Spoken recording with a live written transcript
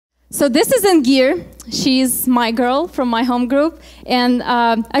So this is Ingir. She's my girl from my home group. And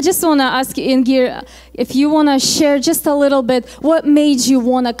I just want to ask you, Ingir, if you want to share just a little bit, what made you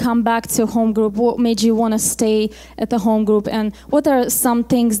want to come back to home group? What made you want to stay at the home group? And what are some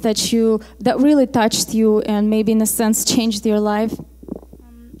things that really touched you and maybe in a sense changed your life?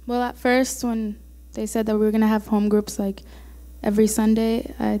 Well, at first when they said that we were going to have home groups like every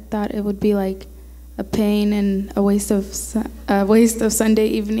Sunday, I thought it would be like a pain and a waste of Sunday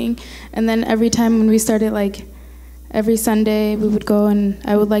evening. And then every time when we started, like every Sunday we would go, and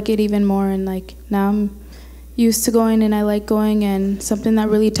I would like it even more. And like now I'm used to going and I like going. And something that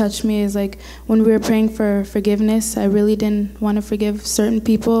really touched me is like when we were praying for forgiveness, I really didn't want to forgive certain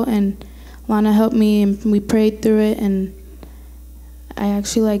people, and Lana helped me and we prayed through it, and I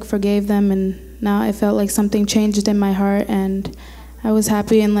actually like forgave them, and now I felt like something changed in my heart, and I was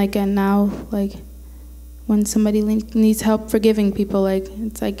happy. And now like when somebody needs help forgiving people, like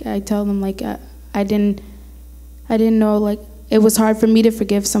it's like I tell them like I didn't know, like it was hard for me to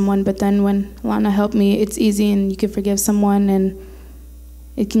forgive someone, but then when Lana helped me, it's easy and you can forgive someone and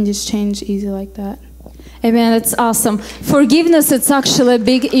it can just change easy like that. Amen, that's awesome. Forgiveness, it's actually a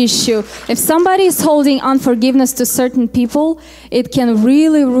big issue. If somebody is holding unforgiveness to certain people, it can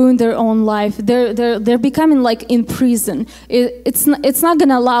really ruin their own life. They're becoming like in prison. It's not going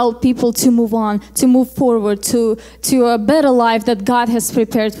to allow people to move on, to move forward, to a better life that God has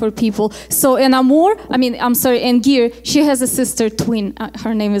prepared for people. So, and Ingir, she has a sister twin.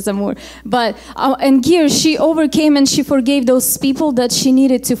 Her name is Amor. But Ingir, she overcame and she forgave those people that she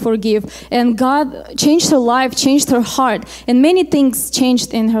needed to forgive. And God changed her life, changed her heart, and many things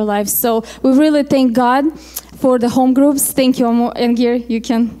changed in her life. So we really thank God for the home groups. Thank you, Ingir. You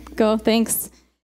can go. Thanks.